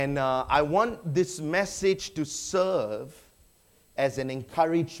And I want this message to serve as an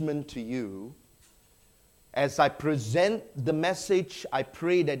encouragement to you. As I present the message, I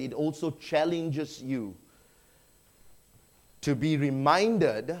pray that it also challenges you to be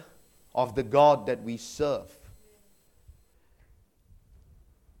reminded of the God that we serve.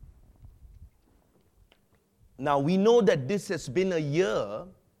 Now, we know that this has been a year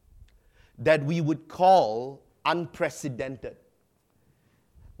that we would call unprecedented.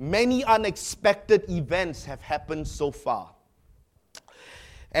 Many unexpected events have happened so far.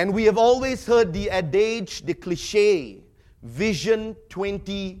 And we have always heard the adage, the cliche, Vision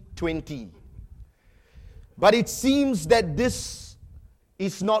 2020. But it seems that this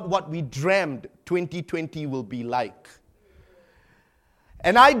is not what we dreamed 2020 will be like.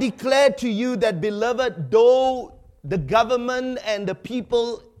 And I declare to you that, beloved, though the government and the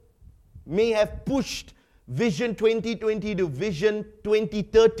people may have pushed Vision 2020 to Vision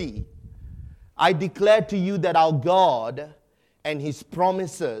 2030, I declare to you that our God and His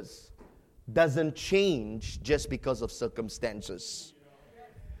promises doesn't change just because of circumstances.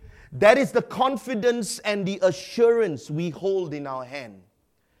 That is the confidence and the assurance we hold in our hand.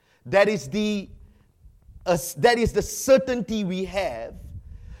 That is the certainty we have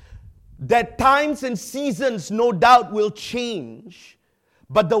that times and seasons no doubt will change,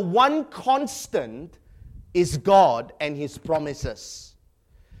 but the one constant is God and His promises.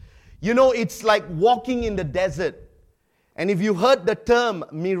 You know, it's like walking in the desert. And if you heard the term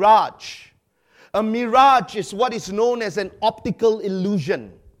mirage, a mirage is what is known as an optical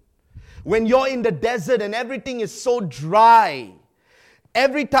illusion. When you're in the desert and everything is so dry,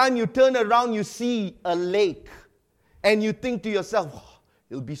 every time you turn around you see a lake and you think to yourself, oh,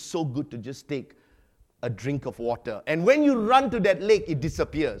 it'll be so good to just take a drink of water. And when you run to that lake, it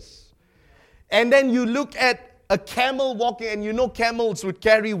disappears. And then you look at a camel walking, and you know camels would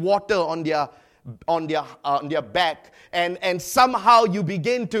carry water on their back, and somehow you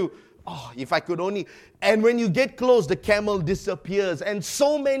begin to, oh, if I could only, and when you get close, the camel disappears. And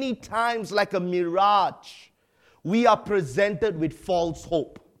so many times, like a mirage, we are presented with false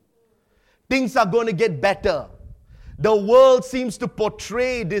hope. Things are going to get better. The world seems to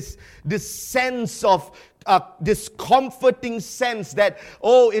portray this sense of, this comforting sense that,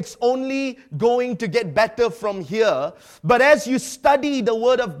 oh, it's only going to get better from here. But as you study the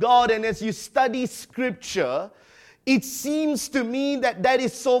Word of God and as you study Scripture, it seems to me that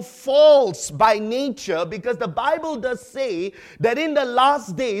is so false by nature, because the Bible does say that in the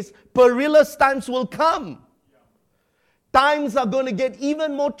last days, perilous times will come. Times are going to get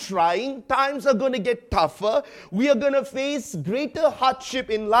even more trying. Times are going to get tougher. We are going to face greater hardship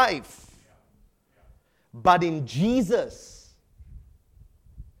in life. But in Jesus,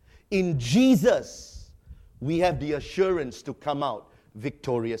 we have the assurance to come out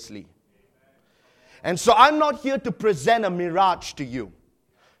victoriously. And so I'm not here to present a mirage to you,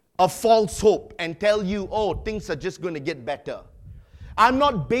 a false hope, and tell you, oh, things are just going to get better. I'm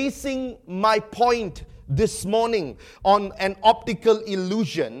not basing my point this morning on an optical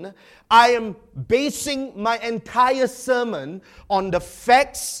illusion. I am basing my entire sermon on the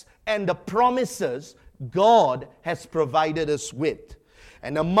facts and the promises God has provided us with.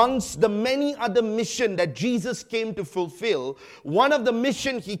 And amongst the many other missions that Jesus came to fulfill, one of the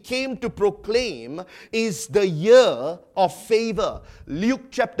missions He came to proclaim is the year of favor. Luke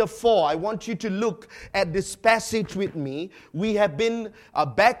chapter 4, I want you to look at this passage with me. We have been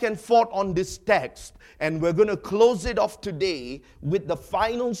back and forth on this text, and we're going to close it off today with the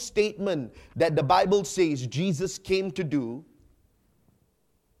final statement that the Bible says Jesus came to do.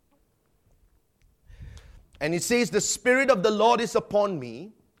 And it says, the Spirit of the Lord is upon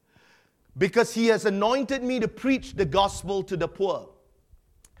me, because He has anointed me to preach the gospel to the poor.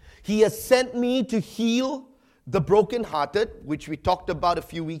 He has sent me to heal the brokenhearted, which we talked about a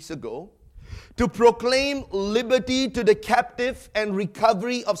few weeks ago, to proclaim liberty to the captive and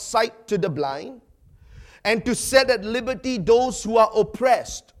recovery of sight to the blind, and to set at liberty those who are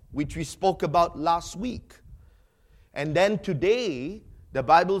oppressed, which we spoke about last week. And then today, the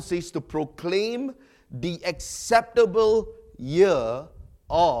Bible says to proclaim the acceptable year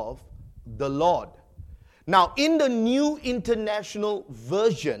of the Lord. Now, in the New International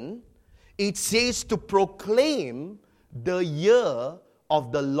Version, it says to proclaim the year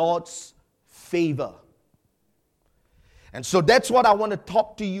of the Lord's favor. And so that's what I want to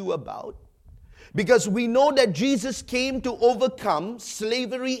talk to you about, because we know that Jesus came to overcome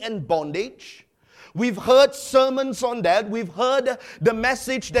slavery and bondage. We've heard sermons on that. We've heard the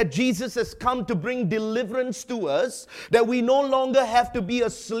message that Jesus has come to bring deliverance to us, that we no longer have to be a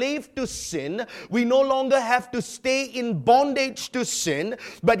slave to sin. We no longer have to stay in bondage to sin,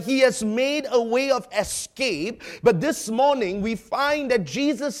 but He has made a way of escape. But this morning we find that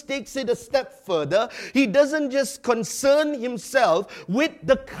Jesus takes it a step further. He doesn't just concern Himself with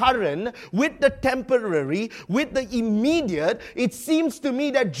the current, with the temporary, with the immediate. It seems to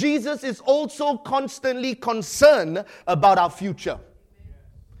me that Jesus is also constantly concerned about our future.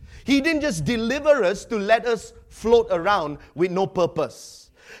 He didn't just deliver us to let us float around with no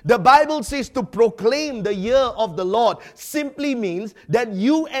purpose. The Bible says to proclaim the year of the Lord simply means that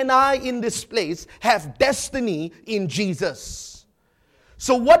you and I in this place have destiny in Jesus.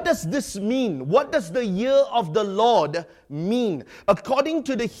 So what does this mean? What does the year of the Lord mean? According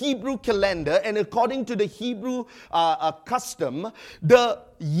to the Hebrew calendar and according to the Hebrew custom, the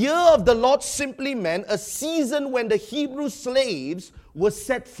year of the Lord simply meant a season when the Hebrew slaves were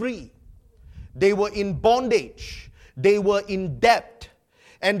set free. They were in bondage. They were in debt.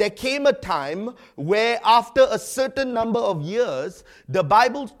 And there came a time where after a certain number of years, the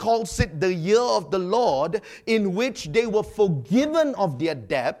Bible calls it the year of the Lord, in which they were forgiven of their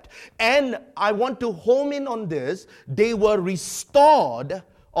debt. And I want to home in on this, they were restored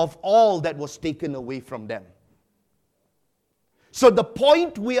of all that was taken away from them. So the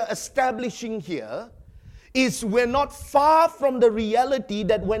point we are establishing here is we're not far from the reality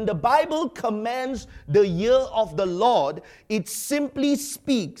that when the Bible commands the year of the Lord, it simply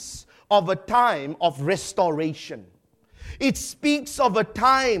speaks of a time of restoration. It speaks of a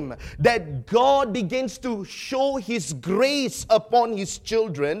time that God begins to show His grace upon His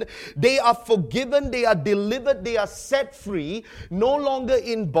children. They are forgiven, they are delivered, they are set free, no longer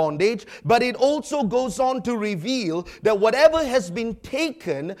in bondage. But it also goes on to reveal that whatever has been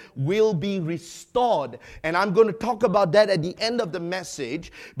taken will be restored. And I'm going to talk about that at the end of the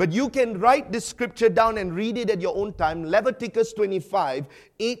message. But you can write this scripture down and read it at your own time. Leviticus 25,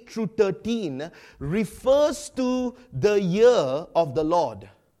 8 through 13 refers to the year of the Lord.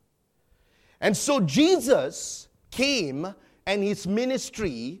 And so Jesus came and His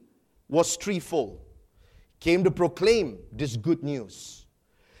ministry was threefold. He came to proclaim this good news.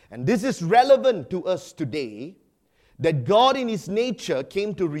 And this is relevant to us today, that God in His nature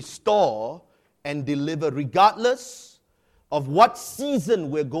came to restore and deliver regardless of what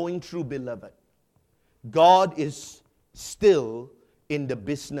season we're going through, beloved. God is still in the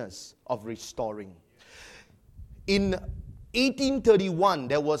business of restoring. In 1831,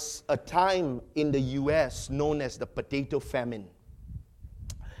 there was a time in the U.S. known as the potato famine,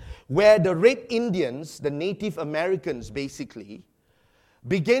 where the Red Indians, the Native Americans basically,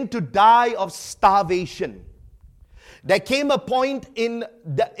 began to die of starvation. There came a point in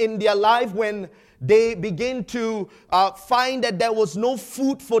their life when they began to find that there was no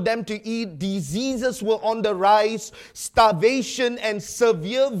food for them to eat. Diseases were on the rise. Starvation and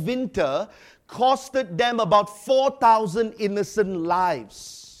severe winter costed them about 4,000 innocent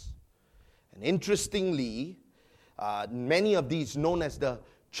lives. And interestingly, many of these known as the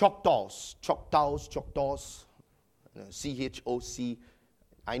Choctaws, C-H-O-C,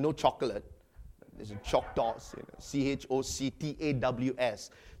 I know chocolate, there's a Choctaws, C-H-O-C-T-A-W-S,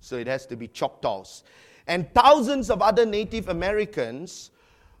 so it has to be Choctaws. And thousands of other Native Americans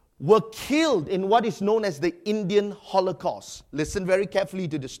were killed in what is known as the Indian Holocaust. Listen very carefully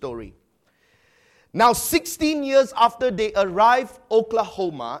to the story. Now, 16 years after they arrived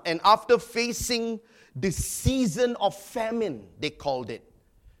Oklahoma, and after facing the season of famine, they called it,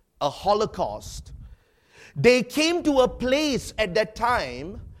 a Holocaust, they came to a place at that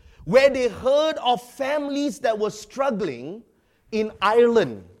time where they heard of families that were struggling in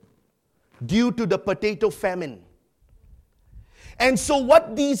Ireland due to the potato famine. And so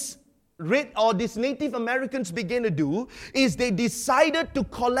what these Native Americans began to do is they decided to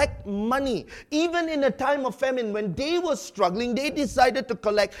collect money. Even in a time of famine, when they were struggling, they decided to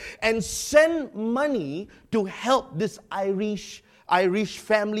collect and send money to help this Irish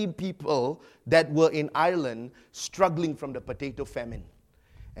family people that were in Ireland struggling from the potato famine.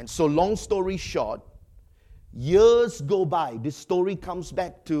 And so long story short, years go by. This story comes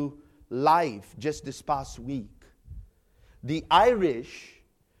back to life just this past week. The Irish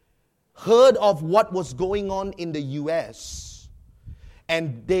heard of what was going on in the U.S.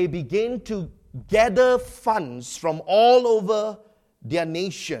 and they began to gather funds from all over their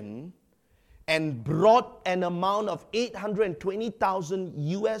nation and brought an amount of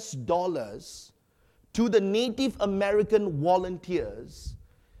 $820,000 to the Native American volunteers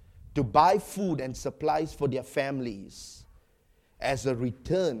to buy food and supplies for their families. as a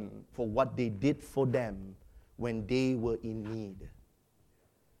return for what they did for them when they were in need.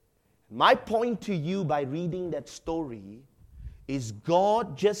 My point to you by reading that story is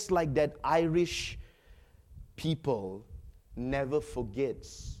God, just like that Irish people, never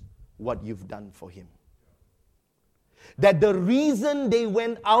forgets what you've done for him. That the reason they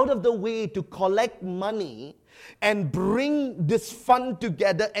went out of the way to collect money and bring this fund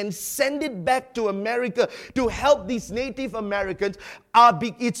together and send it back to America to help these Native Americans,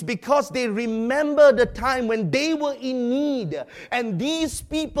 it's because they remember the time when they were in need. And these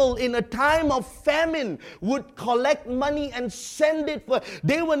people in a time of famine would collect money and send it for.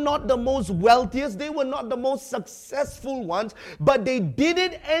 They were not the most wealthiest, they were not the most successful ones, but they did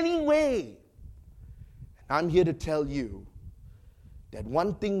it anyway. I'm here to tell you that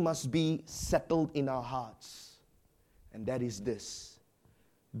one thing must be settled in our hearts, and that is this: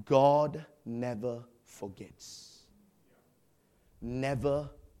 God never forgets. Never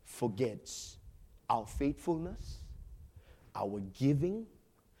forgets our faithfulness, our giving,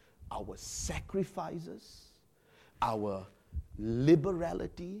 our sacrifices, our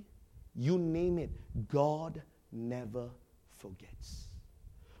liberality, you name it. God never forgets.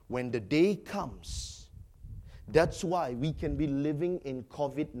 When the day comes, that's why we can be living in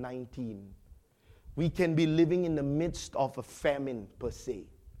COVID-19. We can be living in the midst of a famine per se.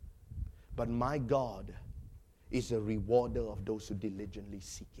 But my God is a rewarder of those who diligently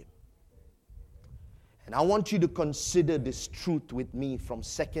seek him. And I want you to consider this truth with me from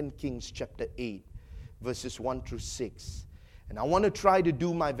 2 Kings chapter 8, verses 1 through 6. And I want to try to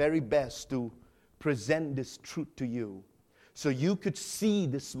do my very best to present this truth to you, so you could see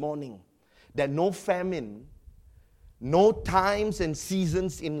this morning that no famine, no times and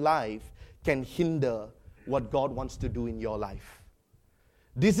seasons in life can hinder what God wants to do in your life.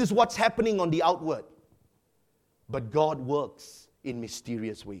 This is what's happening on the outward, but God works in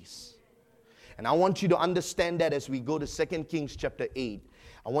mysterious ways. And I want you to understand that as we go to 2 Kings chapter 8.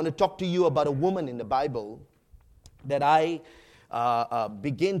 I want to talk to you about a woman in the Bible that I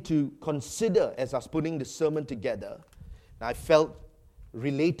began to consider as I was putting the sermon together. And I felt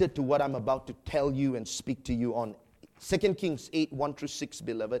related to what I'm about to tell you and speak to you on 2 Kings 8, 1 through 6,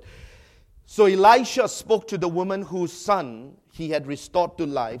 beloved. So Elisha spoke to the woman whose son he had restored to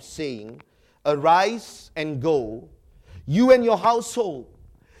life, saying, "Arise and go, you and your household,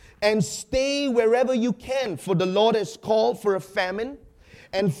 and stay wherever you can, for the Lord has called for a famine,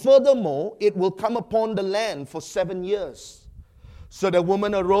 and furthermore, it will come upon the land for 7 years." So the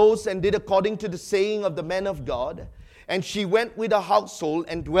woman arose and did according to the saying of the man of God, and she went with her household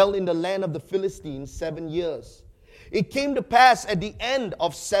and dwelt in the land of the Philistines 7 years. It came to pass at the end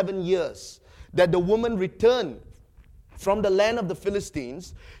of 7 years that the woman returned from the land of the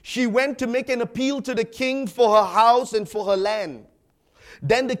Philistines. She went to make an appeal to the king for her house and for her land.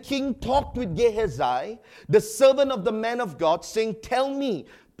 Then the king talked with Gehazi, the servant of the man of God, saying, "Tell me,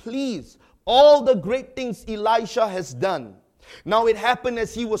 please, all the great things Elisha has done." Now it happened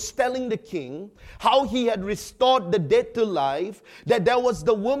as he was telling the king how he had restored the dead to life, that there was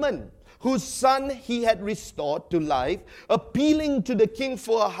the woman whose son he had restored to life, appealing to the king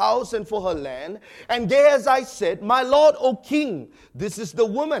for her house and for her land. And Gehazi said, "My lord, O king, this is the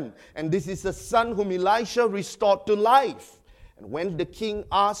woman, and this is the son whom Elisha restored to life." And when the king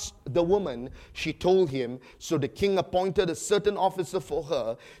asked the woman, she told him. So the king appointed a certain officer for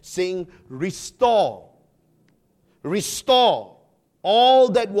her, saying, Restore all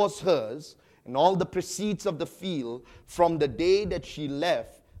that was hers, and all the proceeds of the field, from the day that she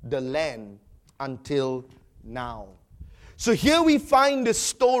left the land until now. So here we find a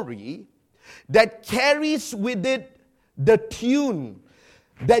story that carries with it the tune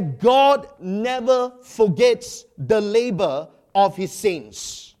that God never forgets the labor of his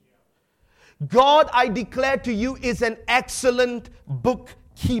saints. God, I declare to you, is an excellent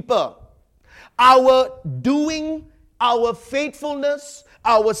bookkeeper. Our doing, our faithfulness,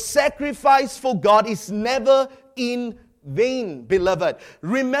 our sacrifice for God is never in vain, beloved.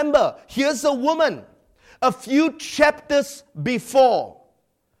 Remember, here's a woman a few chapters before.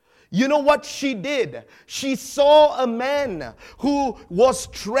 You know what she did? She saw a man who was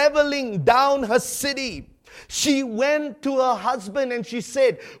traveling down her city. She went to her husband and she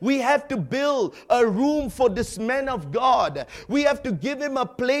said, "We have to build a room for this man of God. We have to give him a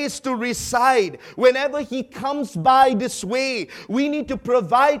place to reside. Whenever he comes by this way, we need to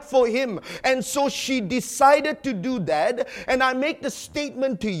provide for him." And so she decided to do that. And I make the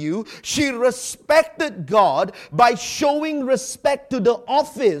statement to you, she respected God by showing respect to the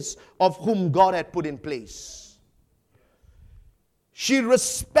office of whom God had put in place. She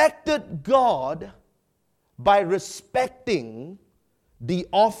respected God by respecting the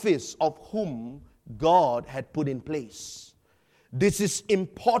office of whom God had put in place. This is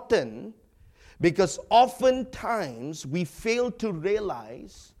important because oftentimes we fail to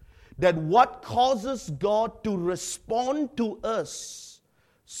realize that what causes God to respond to us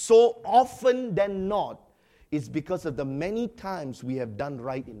so often than not is because of the many times we have done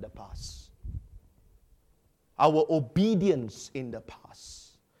right in the past. Our obedience in the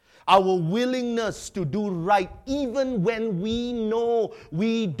past. Our willingness to do right even when we know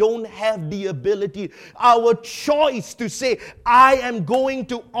we don't have the ability. Our choice to say, I am going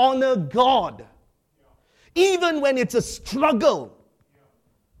to honor God. Even when it's a struggle.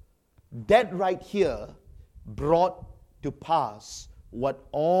 That right here brought to pass what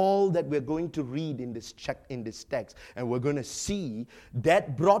all that we're going to read in this text. And we're going to see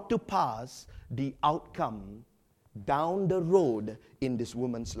that brought to pass the outcome down the road in this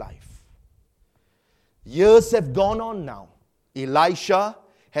woman's life. Years have gone on now. Elisha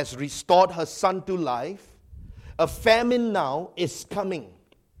has restored her son to life. A famine now is coming.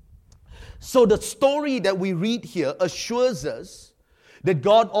 So the story that we read here assures us that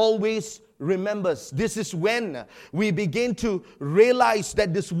God always remembers. This is when we begin to realize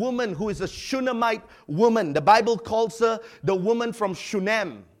that this woman who is a Shunammite woman, the Bible calls her the woman from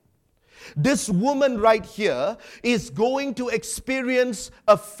Shunem. This woman right here is going to experience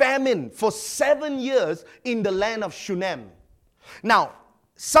a famine for 7 years in the land of Shunem. Now,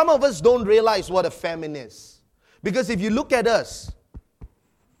 some of us don't realize what a famine is. Because if you look at us,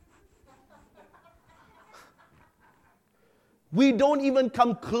 we don't even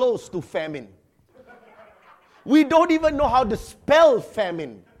come close to famine. We don't even know how to spell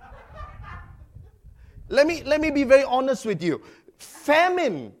famine. Let me be very honest with you.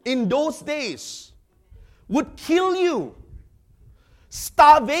 Famine in those days would kill you.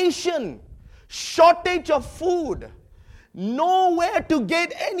 Starvation, shortage of food, nowhere to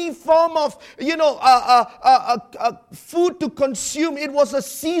get any form of, food to consume. It was a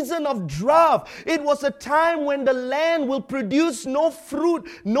season of drought. It was a time when the land will produce no fruit,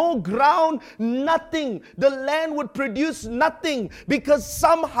 no ground, nothing. The land would produce nothing because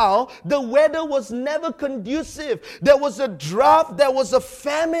somehow the weather was never conducive. There was a drought, there was a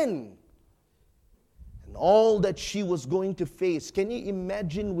famine. And all that she was going to face. Can you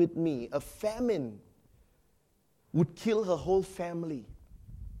imagine with me a famine would kill her whole family,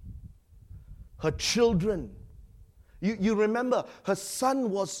 her children. You remember, her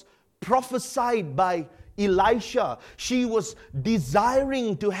son was prophesied by Elisha. She was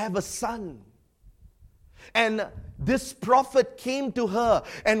desiring to have a son. And this prophet came to her,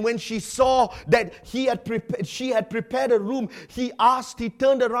 and when she saw that she had prepared a room, he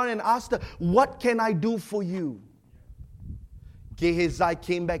turned around and asked her, "What can I do for you?" Gehazi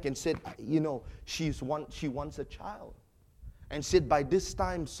came back and said, she wants a child. And said, by this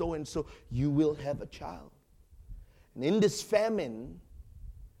time, so and so, you will have a child. And in this famine,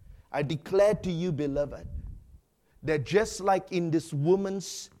 I declare to you, beloved, that just like in this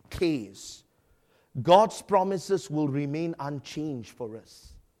woman's case, God's promises will remain unchanged for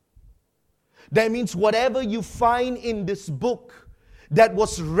us. That means whatever you find in this book that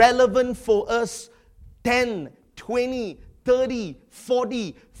was relevant for us 10, 20, 30,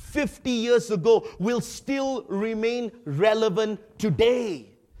 40, 50 years ago will still remain relevant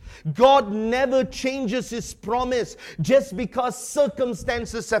today. God never changes His promise just because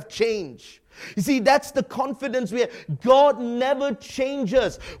circumstances have changed. You see, that's the confidence we have. God never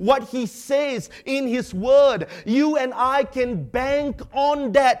changes what He says in His Word. You and I can bank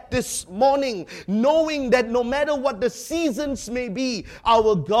on that this morning, knowing that no matter what the seasons may be,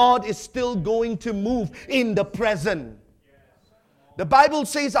 our God is still going to move in the present. The Bible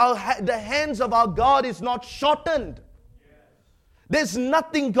says the hands of our God is not shortened. There's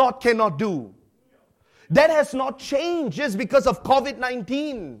nothing God cannot do. That has not changed just because of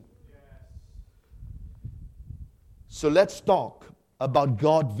COVID-19. So let's talk about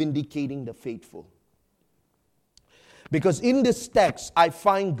God vindicating the faithful. Because in this text, I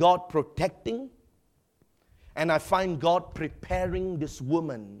find God protecting and I find God preparing this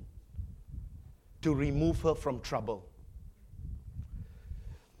woman to remove her from trouble.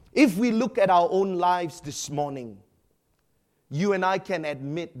 If we look at our own lives this morning, you and I can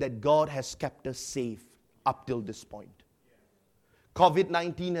admit that God has kept us safe up till this point.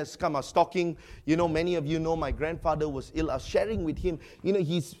 COVID-19 has come. I was talking, many of you know my grandfather was ill. I was sharing with him,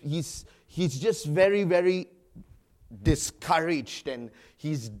 he's just very, very discouraged and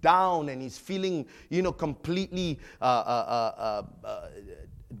he's down and he's feeling, completely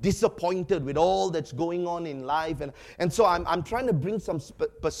disappointed with all that's going on in life. And so I'm trying to bring some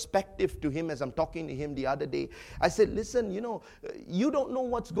perspective to him as I'm talking to him the other day. I said, listen, you don't know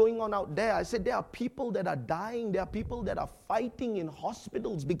what's going on out there. I said, there are people that are dying. There are people that are fighting in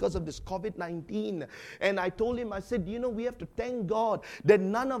hospitals because of this COVID-19. And I told him, I said, we have to thank God that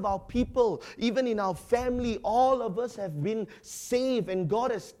none of our people, even in our family, all of us have been saved. And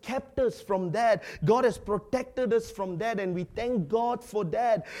God has kept us from that. God has protected us from that. And we thank God for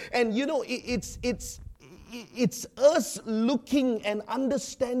that. And it's us looking and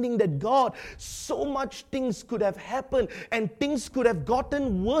understanding that God, so much things could have happened and things could have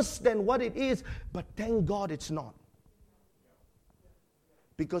gotten worse than what it is. But thank God it's not.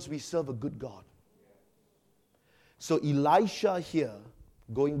 Because we serve a good God. So Elisha here,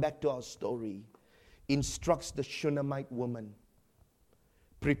 going back to our story, instructs the Shunammite woman,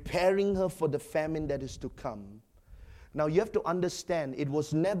 preparing her for the famine that is to come. Now you have to understand, it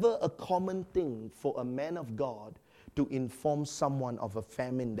was never a common thing for a man of God to inform someone of a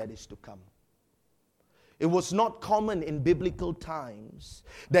famine that is to come. It was not common in biblical times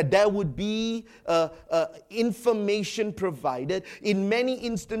that there would be information provided. In many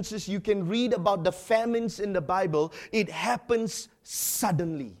instances, you can read about the famines in the Bible. It happens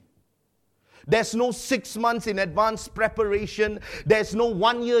suddenly. There's no 6 months in advance preparation. There's no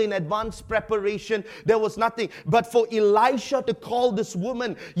 1 year in advance preparation. There was nothing. But for Elisha to call this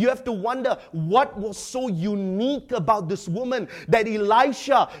woman, you have to wonder what was so unique about this woman that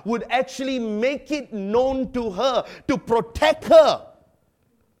Elisha would actually make it known to her to protect her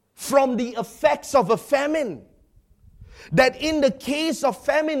from the effects of a famine. That in the case of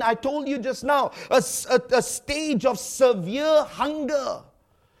famine, I told you just now, a stage of severe hunger,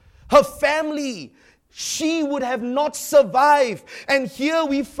 her family, she would have not survived. And here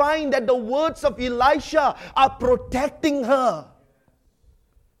we find that the words of Elisha are protecting her.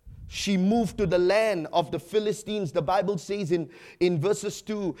 She moved to the land of the Philistines. The Bible says in verses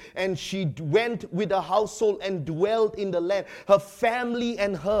 2, and she went with her household and dwelt in the land. Her family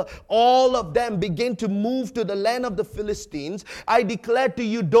and her, all of them began to move to the land of the Philistines. I declare to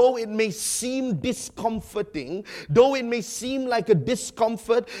you, though it may seem discomforting, though it may seem like a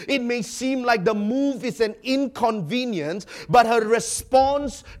discomfort, it may seem like the move is an inconvenience, but her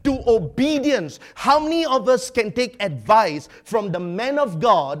response to obedience. How many of us can take advice from the man of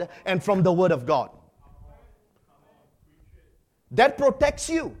God and from the Word of God? That protects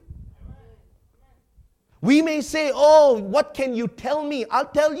you. We may say, oh, what can you tell me? I'll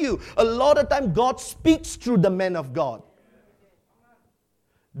tell you, a lot of time God speaks through the man of God.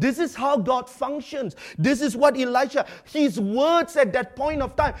 This is how God functions. This is what Elisha, his words at that point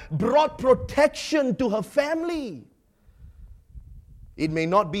of time brought protection to her family. It may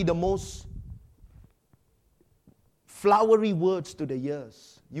not be the most flowery words to the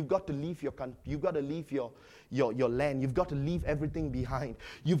ears. You've got to leave your country. You've got to leave your land. You've got to leave everything behind.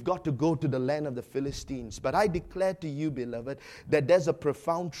 You've got to go to the land of the Philistines. But I declare to you, beloved, that there's a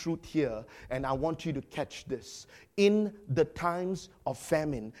profound truth here, and I want you to catch this. In the times of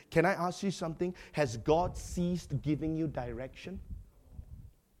famine, can I ask you something? Has God ceased giving you direction?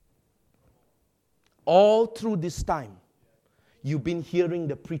 All through this time, you've been hearing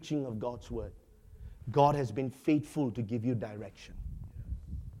the preaching of God's word. God has been faithful to give you direction.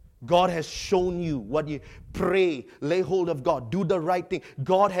 God has shown you what you pray, lay hold of God, do the right thing.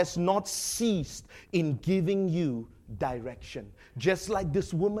 God has not ceased in giving you direction. Just like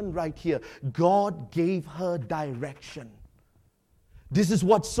this woman right here, God gave her direction. This is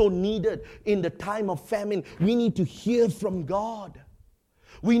what's so needed in the time of famine. We need to hear from God.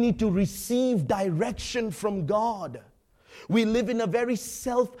 We need to receive direction from God. We live in a very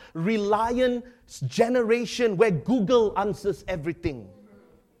self-reliant generation where Google answers everything.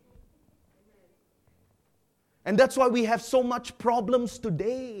 And that's why we have so much problems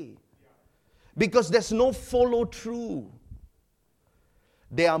today. Because there's no follow-through.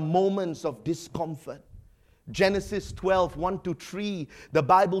 There are moments of discomfort. Genesis 12, 1-3, the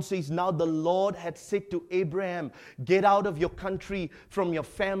Bible says, now the Lord had said to Abraham, get out of your country, from your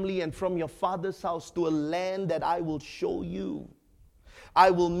family and from your father's house to a land that I will show you. I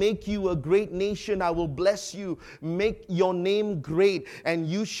will make you a great nation. I will bless you, make your name great, and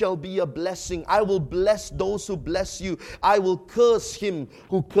you shall be a blessing. I will bless those who bless you. I will curse him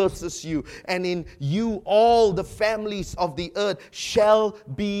who curses you. And in you all the families of the earth shall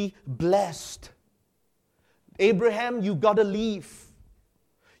be blessed. Abraham, you got to leave.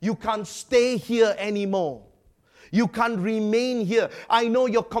 You can't stay here anymore. You can't remain here. I know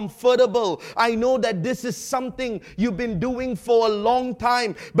you're comfortable. I know that this is something you've been doing for a long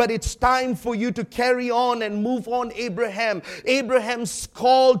time, but it's time for you to carry on and move on, Abraham. Abraham's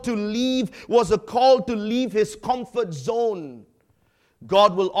call to leave was a call to leave his comfort zone.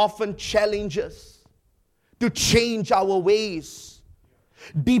 God will often challenge us to change our ways,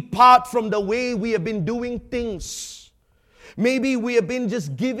 depart from the way we have been doing things. Maybe we have been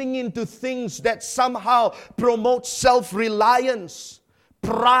just giving into things that somehow promote self-reliance,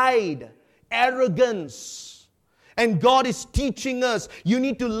 pride, arrogance. And God is teaching us, you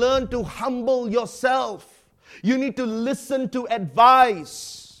need to learn to humble yourself. You need to listen to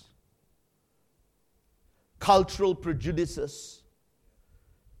advice. Cultural prejudices,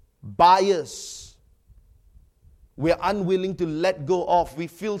 bias, we're unwilling to let go of. We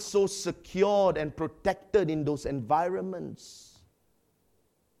feel so secured and protected in those environments.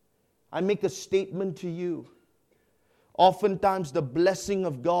 I make a statement to you. Oftentimes the blessing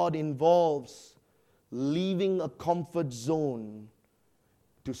of God involves leaving a comfort zone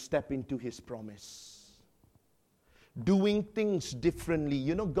to step into His promise. Doing things differently.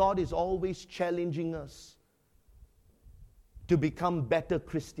 You know, God is always challenging us to become better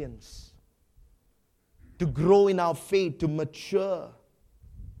Christians, to grow in our faith, to mature.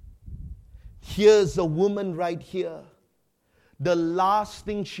 Here's a woman right here. The last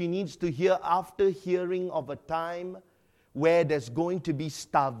thing she needs to hear after hearing of a time where there's going to be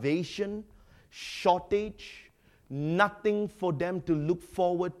starvation, shortage, nothing for them to look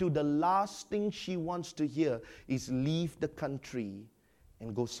forward to. The last thing she wants to hear is leave the country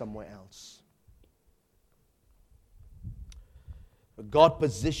and go somewhere else. God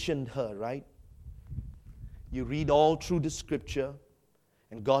positioned her, right? You read all through the scripture,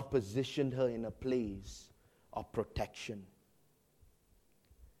 and God positioned her in a place of protection.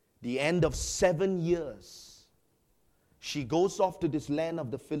 The end of 7 years, she goes off to this land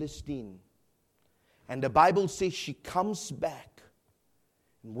of the Philistine. And the Bible says she comes back.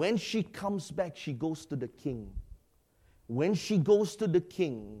 When she comes back, she goes to the king. When she goes to the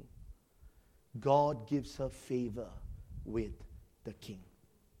king, God gives her favor with the king.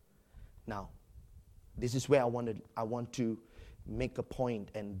 Now, this is where I want to make a point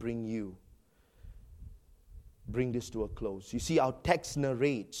and bring this to a close. You see, our text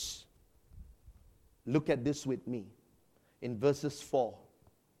narrates. Look at this with me. In verses 4.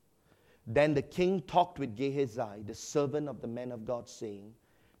 Then the king talked with Gehazi, the servant of the man of God, saying,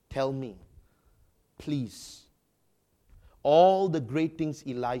 tell me, please, all the great things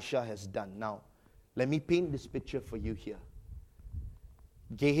Elisha has done. Now, let me paint this picture for you here.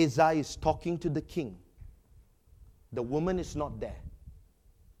 Gehazi is talking to the king. The woman is not there.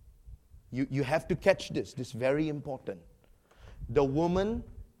 You have to catch this. This is very important. The woman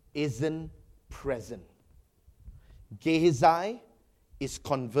isn't present. Gehazi is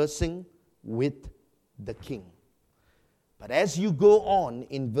conversing with the king. But as you go on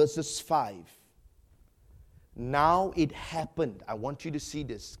in verses 5, now it happened. I want you to see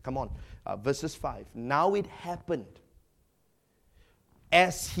this. Come on. Verses 5. Now it happened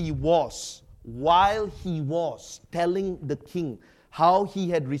while he was telling the king how he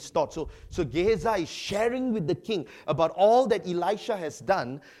had restored. So Gehazi is sharing with the king about all that Elisha has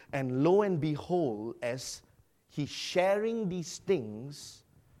done. And lo and behold, as he's sharing these things,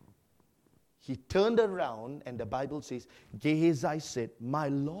 he turned around and the Bible says, Gehazi said, my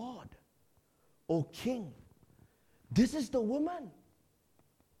Lord, O king, this is the woman.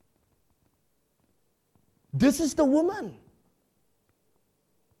 This is the woman.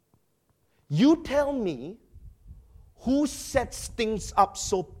 You tell me who sets things up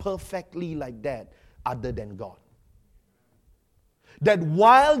so perfectly like that other than God? That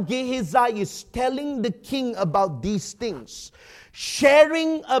while Gehazi is telling the king about these things,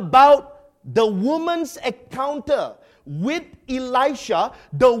 sharing about the woman's encounter with Elisha,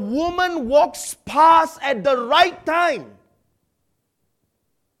 the woman walks past at the right time.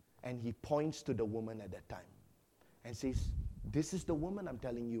 And he points to the woman at that time and says, this is the woman I'm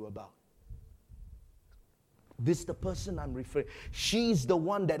telling you about. This is the person I'm referring. She's the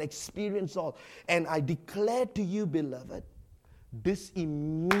one that experienced all. And I declare to you, beloved, this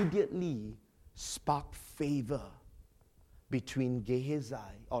immediately sparked favor between Gehazi,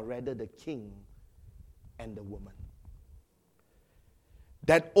 or rather the king, and the woman.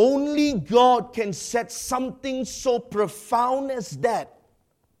 That only God can set something so profound as that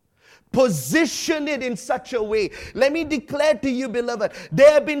Position it in such a way. Let me declare to you, beloved,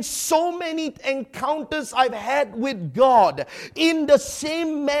 there have been so many encounters I've had with God in the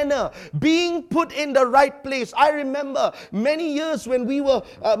same manner, being put in the right place. I remember many years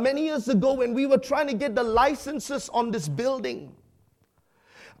ago when we were trying to get the licenses on this building.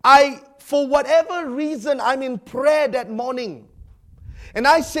 For whatever reason, I'm in prayer that morning. And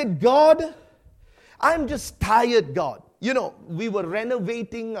I said, God, I'm just tired, God. You know, we were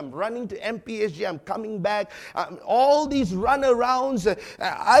renovating. I'm running to MPSG. I'm coming back. All these runarounds.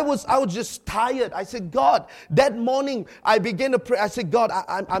 I was just tired. I said, God, that morning I began to pray. I said, God,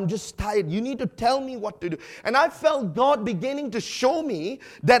 I'm just tired. You need to tell me what to do. And I felt God beginning to show me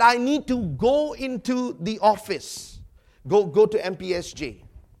that I need to go into the office. Go to MPSG.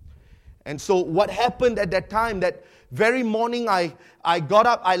 And so what happened at that time, that very morning I got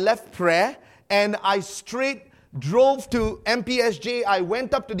up, I left prayer, and I straight drove to MPSJ. I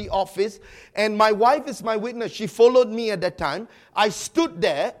went up to the office, and my wife is my witness. She followed me at that time. I stood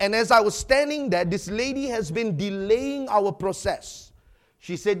there, and as I was standing there, this lady has been delaying our process.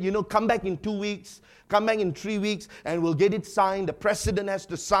 She said, come back in 2 weeks, come back in 3 weeks, and we'll get it signed. The president has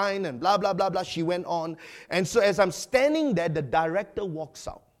to sign, and blah, blah, blah, blah. She went on. And so as I'm standing there, the director walks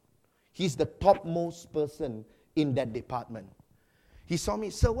out. He's the topmost person in that department. He saw me,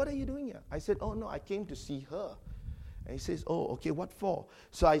 sir, what are you doing here? I said, oh, no, I came to see her. And he says, oh, okay, what for?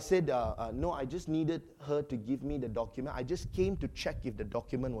 So I said, no, I just needed her to give me the document. I just came to check if the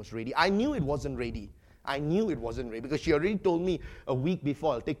document was ready. I knew it wasn't ready. Because she already told me a week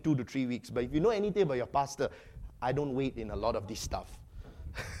before, it'll take 2 to 3 weeks. But if you know anything about your pastor, I don't wait in a lot of this stuff.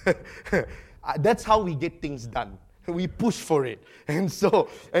 That's how we get things done. We push for it. And so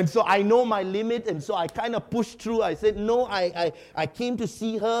I know my limit, and so I kind of pushed through. I said, no, I came to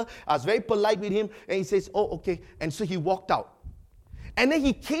see her. I was very polite with him, and he says, oh, okay. And so he walked out. And then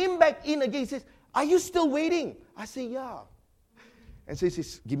he came back in again. He says, are you still waiting? I say, yeah. And so he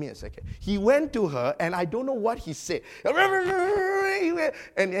says, give me a second. He went to her, and I don't know what he said.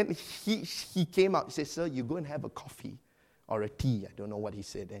 And then he came out. He says, sir, you go and have a coffee. Or a tea, I don't know what he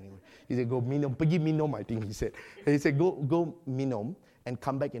said anyway. He said, go minum, pergi minum, I think he said. And he said, go minum and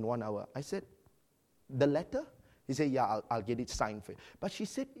come back in 1 hour. I said, the letter? He said, yeah, I'll get it signed for you. But she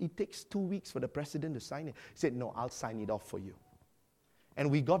said, it takes 2 weeks for the president to sign it. He said, no, I'll sign it off for you. And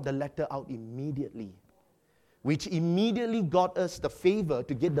we got the letter out immediately, which immediately got us the favor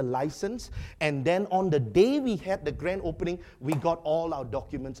to get the license. And then on the day we had the grand opening, we got all our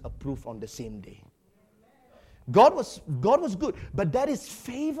documents approved on the same day. God was good, but that is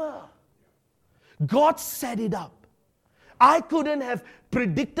favor. God set it up. I couldn't have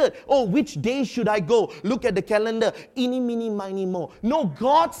predicted, which day should I go? Look at the calendar. Eeny, meeny, miny, mo. No,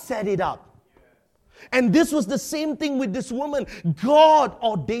 God set it up. And this was the same thing with this woman. God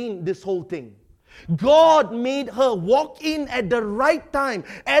ordained this whole thing. God made her walk in at the right time,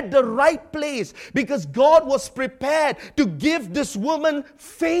 at the right place, because God was prepared to give this woman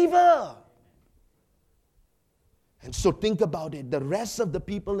favor. And so think about it. The rest of the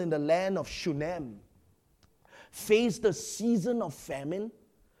people in the land of Shunem faced a season of famine,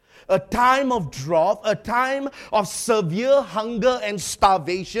 a time of drought, a time of severe hunger and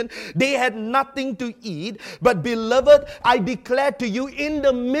starvation. They had nothing to eat. But beloved, I declare to you, in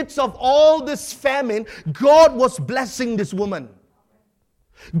the midst of all this famine, God was blessing this woman.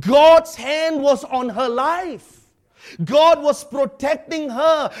 God's hand was on her life. God was protecting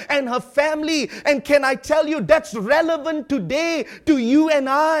her and her family. And can I tell you, that's relevant today to you and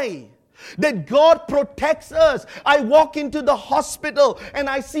I. That God protects us. I walk into the hospital and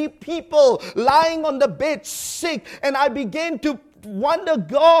I see people lying on the bed sick, and I begin to wonder,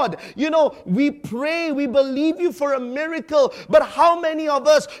 God, we pray, we believe you for a miracle, but how many of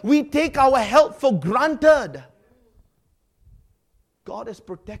us, we take our health for granted? God has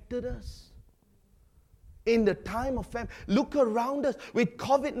protected us. In the time of famine, look around us with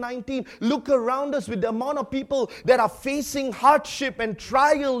COVID-19. Look around us with the amount of people that are facing hardship and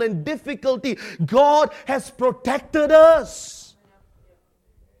trial and difficulty. God has protected us.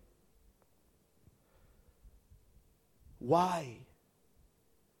 Why?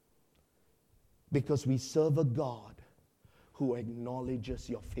 Because we serve a God who acknowledges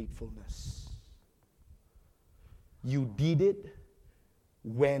your faithfulness. You did it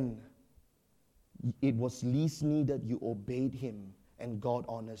when it was least needed. You obeyed Him, and God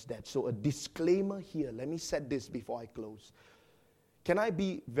honors that. So a disclaimer here. Let me set this before I close. Can I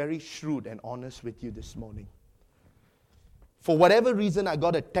be very shrewd and honest with you this morning? For whatever reason, I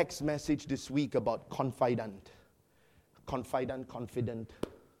got a text message this week about confidant, on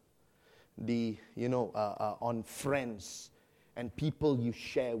friends and people you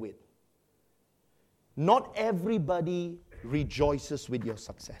share with. Not everybody rejoices with your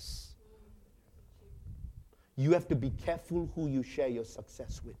success. You have to be careful who you share your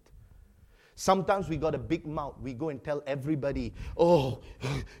success with. Sometimes we got a big mouth. We go and tell everybody, oh,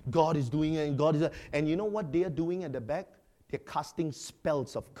 God is doing it and God is... And you know what they are doing at the back? They're casting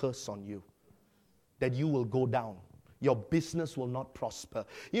spells of curse on you. That you will go down. Your business will not prosper.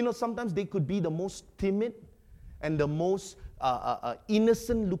 You know, sometimes they could be the most timid and the most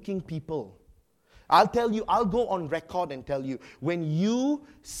innocent looking people. I'll tell you, I'll go on record and tell you, when you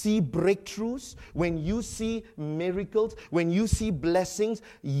see breakthroughs, when you see miracles, when you see blessings,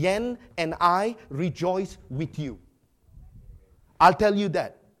 Yen and I rejoice with you. I'll tell you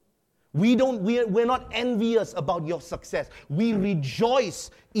that. We're not envious about your success. We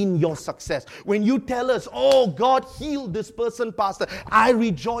rejoice in your success. When you tell us, oh, God healed this person, Pastor, I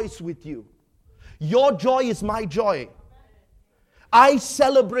rejoice with you. Your joy is my joy. I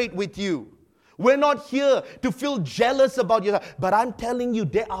celebrate with you. We're not here to feel jealous about your success. But I'm telling you,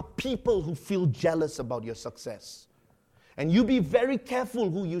 there are people who feel jealous about your success. And you be very careful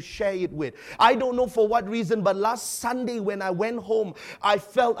who you share it with. I don't know for what reason, but last Sunday when I went home, I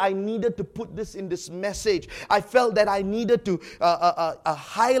felt I needed to put this in this message. I felt that I needed to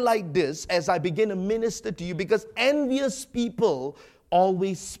highlight this as I begin to minister to you, because envious people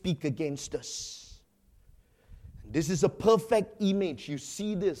always speak against us. This is a perfect image. You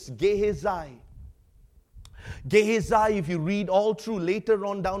see this, Gehazi. Gehazi, if you read all through later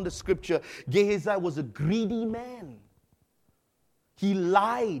on down the scripture, Gehazi was a greedy man. He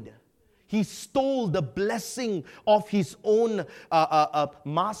lied. He stole the blessing of his own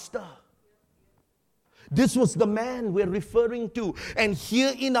master. This was the man we're referring to. And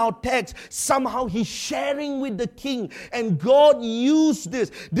here in our text, somehow he's sharing with the king. And God used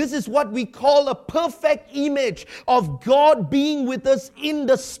this. This is what we call a perfect image of God being with us in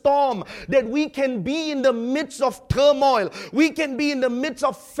the storm. That we can be in the midst of turmoil. We can be in the midst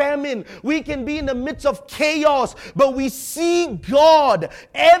of famine. We can be in the midst of chaos. But we see God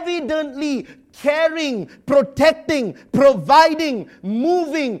evidently caring, protecting, providing,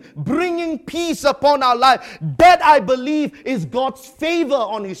 moving, bringing peace upon our life. That, I believe, is God's favor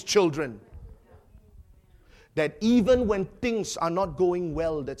on His children. That even when things are not going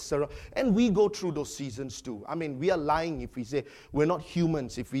well, and we go through those seasons too. I mean, we are lying if we say we're not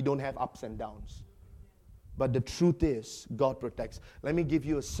humans if we don't have ups and downs. But the truth is, God protects. Let me give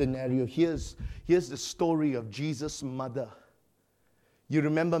you a scenario. Here's the story of Jesus' mother. You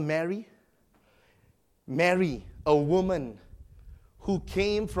remember Mary? Mary, a woman who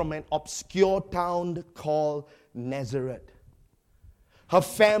came from an obscure town called Nazareth. Her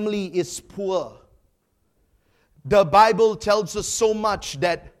family is poor. The Bible tells us so much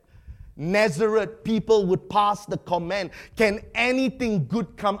that Nazareth people would pass the comment, can anything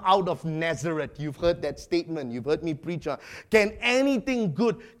good come out of Nazareth? You've heard that statement. You've heard me preach on. Can anything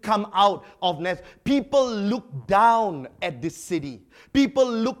good come out of Nazareth? People look down at this city. People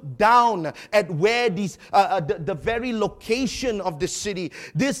look down at where the very location of the city.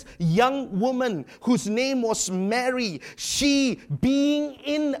 This young woman whose name was Mary, she being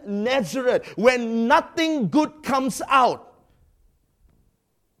in Nazareth where nothing good comes out.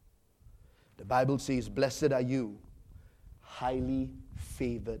 The Bible says, blessed are you, highly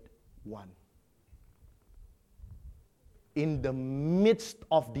favored one. In the midst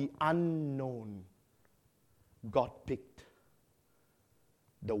of the unknown, God picked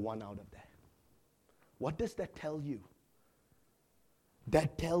the one out of there. What does that tell you?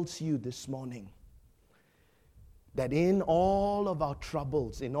 That tells you this morning that in all of our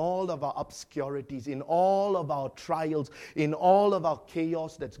troubles, in all of our obscurities, in all of our trials, in all of our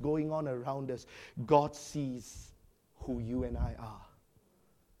chaos that's going on around us, God sees who you and I are.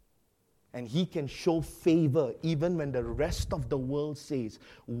 And He can show favor even when the rest of the world says,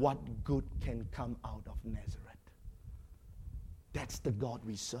 what good can come out of Nazareth? That's the God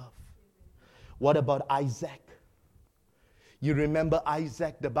we serve. What about Isaac? You remember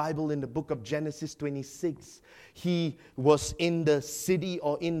Isaac, the Bible in the book of Genesis 26. He was in the city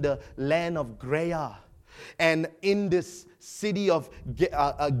or in the land of Gerar. And in this city of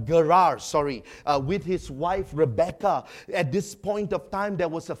Gerar, with his wife Rebekah, at this point of time there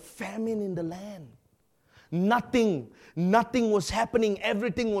was a famine in the land. Nothing was happening.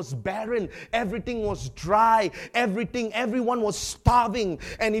 Everything was barren. Everything was dry. Everyone was starving.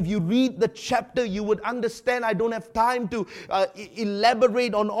 And if you read the chapter, you would understand. I don't have time to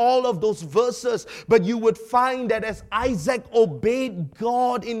elaborate on all of those verses, but you would find that as Isaac obeyed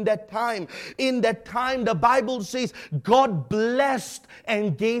God in that time, the Bible says God blessed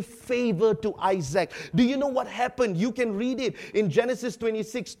and gave favor to Isaac. Do you know what happened? You can read it in Genesis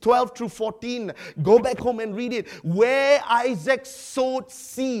 26, 12 through 14. Go back home and read it. Where Isaac sowed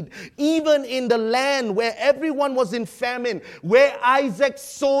seed, even in the land where everyone was in famine, where Isaac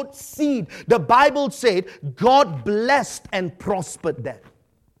sowed seed, the Bible said God blessed and prospered that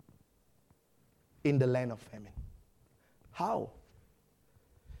in the land of famine. How?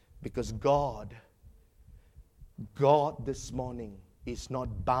 Because God this morning is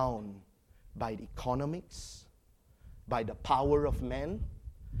not bound by the economics, by the power of man,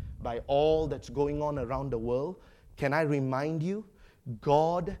 by all that's going on around the world. Can I remind you,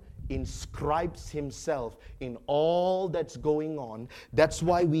 God inscribes himself in all that's going on. That's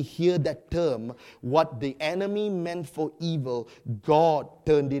why we hear that term, what the enemy meant for evil, God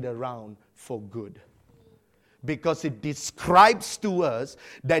turned it around for good. Because it describes to us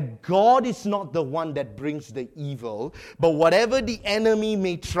that God is not the one that brings the evil, but whatever the enemy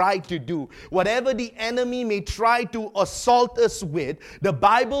may try to do, whatever the enemy may try to assault us with, the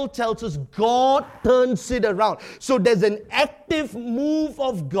Bible tells us God turns it around. So there's an active move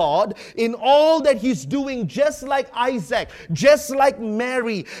of God in all that he's doing, just like Isaac, just like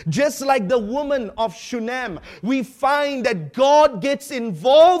Mary, just like the woman of Shunem. We find that God gets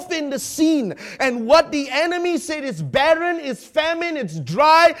involved in the scene, and what the enemy said is barren, is famine, it's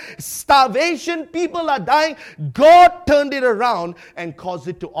dry, starvation, people are dying. God turned it around and caused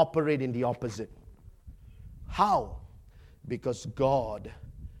it to operate in the opposite. How? Because God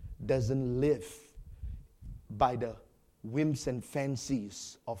doesn't live by the whims and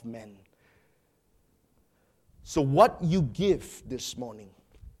fancies of men. So what you give this morning,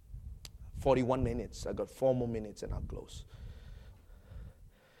 41 minutes, I got 4 more minutes and I'll close.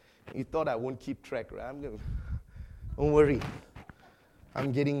 You thought I won't keep track, right? Don't worry.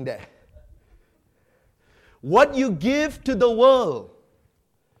 I'm getting there. What you give to the world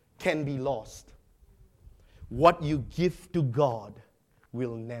can be lost. What you give to God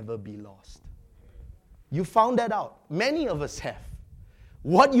will never be lost. You found that out. Many of us have.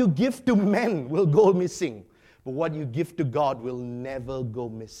 What you give to men will go missing, but what you give to God will never go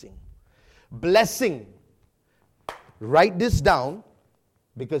missing. Blessing. Write this down,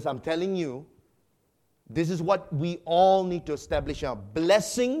 because I'm telling you, this is what we all need to establish now.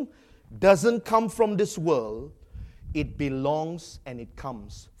 Blessing doesn't come from this world. It belongs and it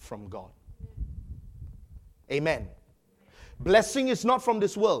comes from God. Amen. Blessing is not from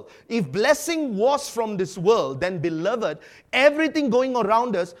this world. If blessing was from this world, then beloved, everything going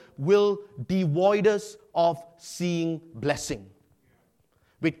around us will devoid us of seeing blessing.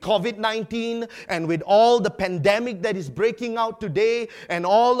 With COVID-19 and with all the pandemic that is breaking out today and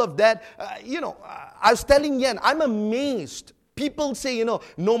all of that, I was telling Yen, I'm amazed. People say,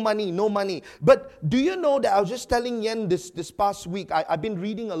 no money. But do you know that I was just telling Yen this past week, I've been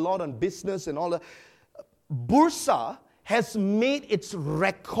reading a lot on business and all that. Bursa has made its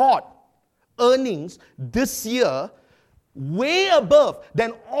record earnings this year way above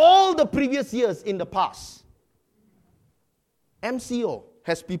than all the previous years in the past. MCO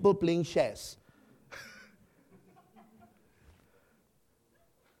has people playing shares.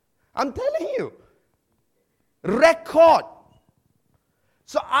 I'm telling you. Record.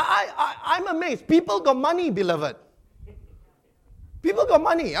 So I'm amazed. People got money, beloved. People got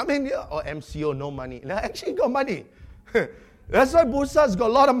money. MCO, no money. They actually got money. That's why Bursa's got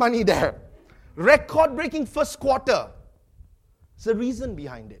a lot of money there. Record-breaking first quarter. There's a reason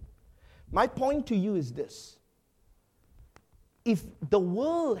behind it. My point to you is this. If the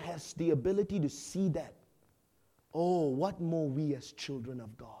world has the ability to see that, what more we as children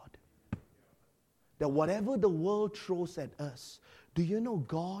of God? That whatever the world throws at us, do you know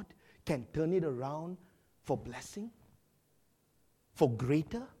God can turn it around for blessing? For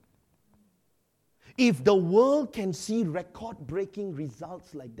greater? If the world can see record-breaking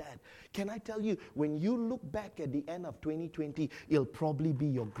results like that, can I tell you, when you look back at the end of 2020, it'll probably be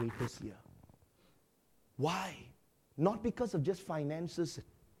your greatest year. Why? Not because of just finances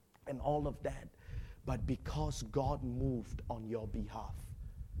and all of that, but because God moved on your behalf.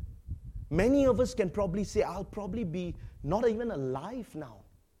 Many of us can probably say, I'll probably be not even alive now.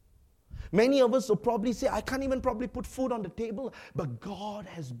 Many of us will probably say, I can't even probably put food on the table, but God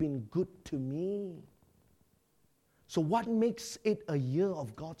has been good to me. So what makes it a year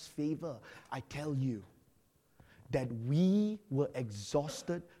of God's favor? I tell you, that we were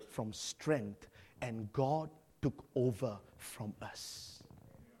exhausted from strength and God took over from us.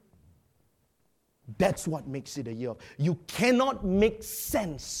 That's what makes it a year. You cannot make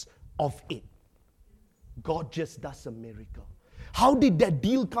sense of it. God just does a miracle. How did that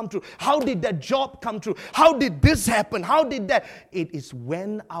deal come true? How did that job come true? How did this happen? How did that? It is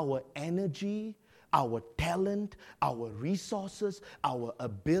when our energy, our talent, our resources, our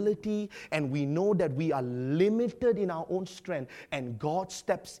ability, and we know that we are limited in our own strength, and God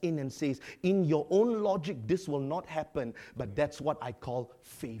steps in and says, in your own logic, this will not happen, but that's what I call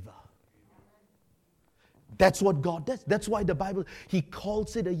favor. That's what God does. That's why the Bible, He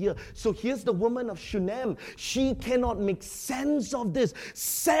calls it a year. So here's the woman of Shunem. She cannot make sense of this.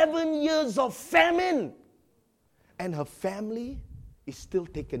 7 years of famine. And her family is still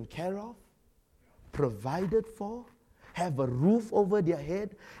taken care of, provided for, have a roof over their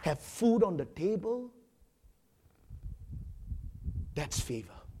head, have food on the table. That's favor.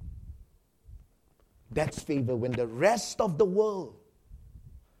 That's favor when the rest of the world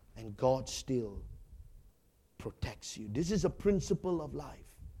and God still protects you. This is a principle of life.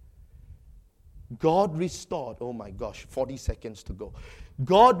 God restored, oh my gosh, 40 seconds to go.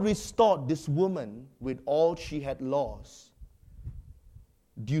 God restored this woman with all she had lost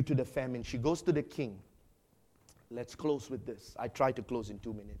due to the famine. She goes to the king. Let's close with this. I try to close in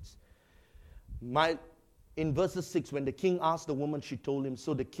 2 minutes. In verses 6, when the king asked the woman, she told him,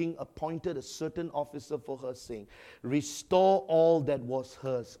 so the king appointed a certain officer for her, saying, restore all that was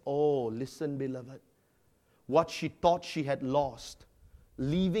hers. Oh, listen, beloved. What she thought she had lost,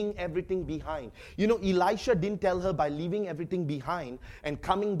 leaving everything behind. You know, Elisha didn't tell her by leaving everything behind and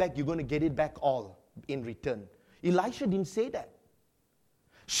coming back, you're going to get it back all in return. Elisha didn't say that.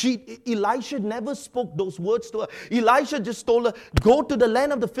 Elisha never spoke those words to her. Elisha just told her, go to the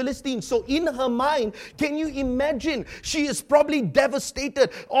land of the Philistines. So in her mind, can you imagine? She is probably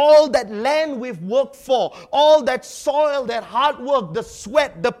devastated. All that land we've worked for, all that soil, that hard work, the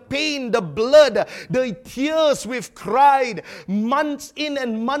sweat, the pain, the blood, the tears we've cried, months in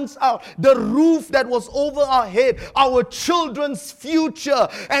and months out, the roof that was over our head, our children's future,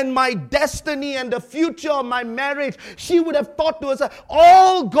 and my destiny and the future of my marriage. She would have thought to herself,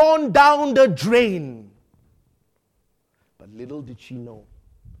 all gone down the drain. But little did she know,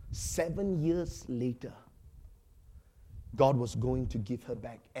 7 years later, God was going to give her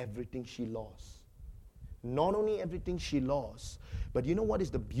back everything she lost. Not only everything she lost, but you know what is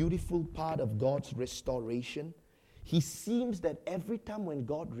the beautiful part of God's restoration? He seems that every time when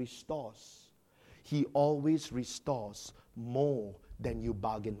God restores, He always restores more than you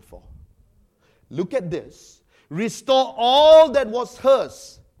bargained for. Look at this. Restore all that was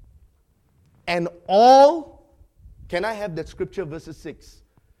hers. And all, can I have that scripture, verses 6?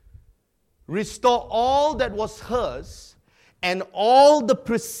 Restore all that was hers and all the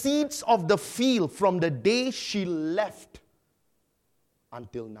proceeds of the field from the day she left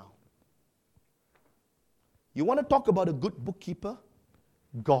until now. You want to talk about a good bookkeeper?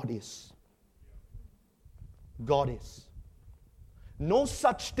 God is. God is. No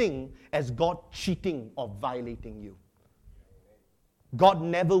such thing as God cheating or violating you. God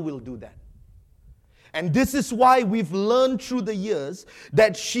never will do that. And this is why we've learned through the years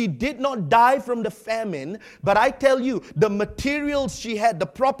that she did not die from the famine, but I tell you, the materials she had, the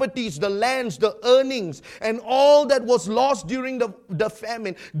properties, the lands, the earnings, and all that was lost during the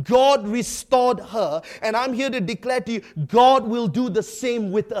famine, God restored her. And I'm here to declare to you, God will do the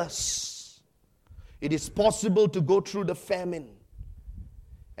same with us. It is possible to go through the famine,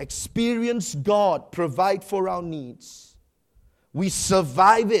 experience God, provide for our needs. We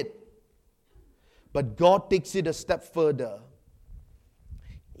survive it. But God takes it a step further,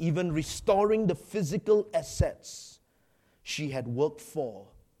 even restoring the physical assets she had worked for.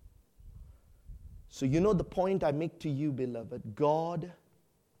 So you know the point I make to you, beloved, God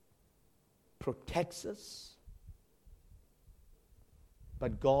protects us,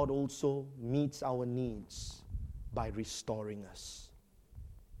 but God also meets our needs by restoring us.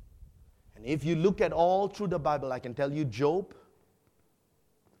 And if you look at all through the Bible, I can tell you Job,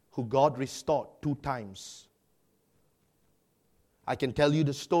 who God restored 2 times. I can tell you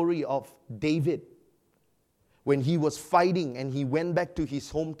the story of David, when he was fighting and he went back to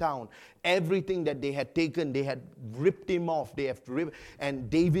his hometown. Everything that they had taken, they had ripped him off. And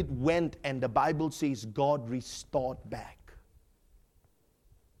David went, and the Bible says God restored back.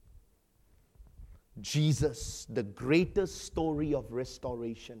 Jesus, the greatest story of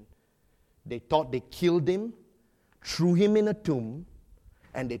restoration. They thought they killed him, threw him in a tomb,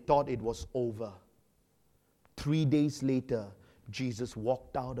 and they thought it was over. 3 days later, Jesus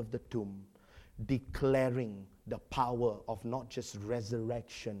walked out of the tomb, declaring the power of not just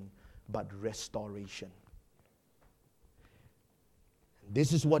resurrection, but restoration.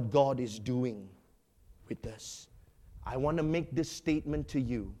 This is what God is doing with us. I want to make this statement to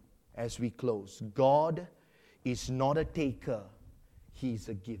you as we close. God is not a taker, He's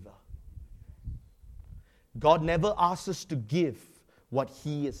a giver. God never asks us to give what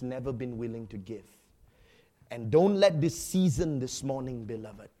He has never been willing to give. And don't let this season this morning,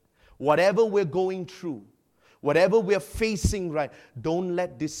 beloved, whatever we're going through, whatever we're facing, right, don't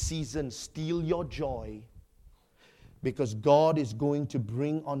let this season steal your joy, because God is going to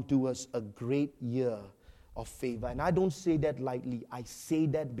bring unto us a great year of favor. And I don't say that lightly. I say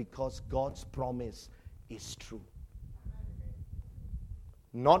that because God's promise is true.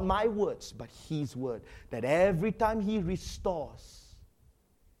 Not my words, but His word. That every time He restores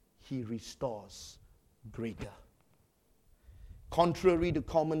greater. Contrary to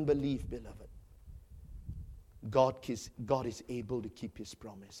common belief, beloved, God is able to keep His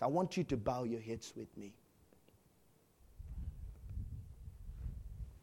promise. I want you to bow your heads with me.